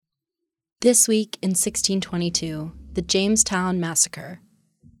This week in 1622, the Jamestown Massacre.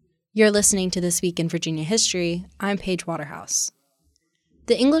 You're listening to This Week in Virginia History. I'm Paige Waterhouse.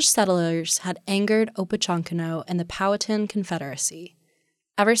 The English settlers had angered Opechancanough and the Powhatan Confederacy.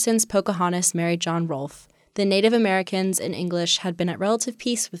 Ever since Pocahontas married John Rolfe, the Native Americans and English had been at relative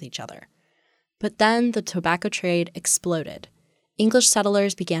peace with each other. But then the tobacco trade exploded. English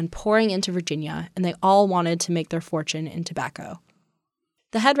settlers began pouring into Virginia, and they all wanted to make their fortune in tobacco.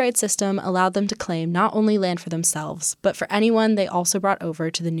 The headright system allowed them to claim not only land for themselves, but for anyone they also brought over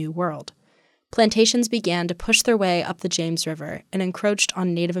to the New World. Plantations began to push their way up the James River and encroached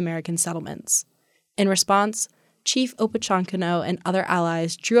on Native American settlements. In response, Chief Opechancanough and other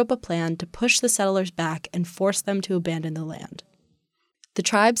allies drew up a plan to push the settlers back and force them to abandon the land. The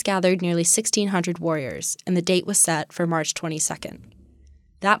tribes gathered nearly 1,600 warriors, and the date was set for March 22nd.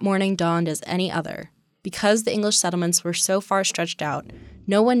 That morning dawned as any other. Because the English settlements were so far stretched out,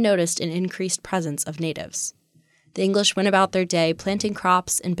 no one noticed an increased presence of natives. The English went about their day planting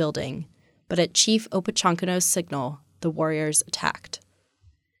crops and building, but at Chief Opechancanoug's signal, the warriors attacked.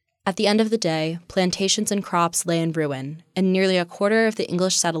 At the end of the day, plantations and crops lay in ruin, and nearly a quarter of the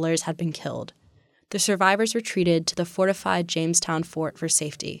English settlers had been killed. The survivors retreated to the fortified Jamestown fort for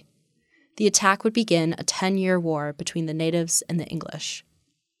safety. The attack would begin a 10-year war between the natives and the English.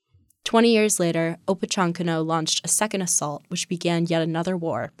 20 years later, Opechancanough launched a second assault, which began yet another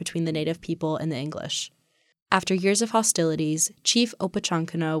war between the native people and the English. After years of hostilities, Chief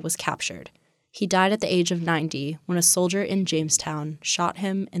Opechancanough was captured. He died at the age of 90 when a soldier in Jamestown shot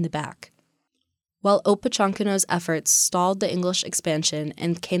him in the back. While Opechancanoug's efforts stalled the English expansion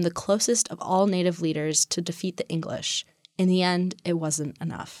and came the closest of all native leaders to defeat the English, in the end, it wasn't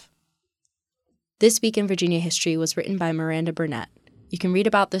enough. This Week in Virginia History was written by Miranda Burnett. You can read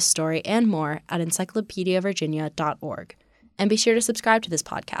about this story and more at encyclopediavirginia.org. And be sure to subscribe to this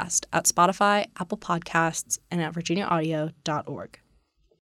podcast at Spotify, Apple Podcasts, and at virginiaaudio.org.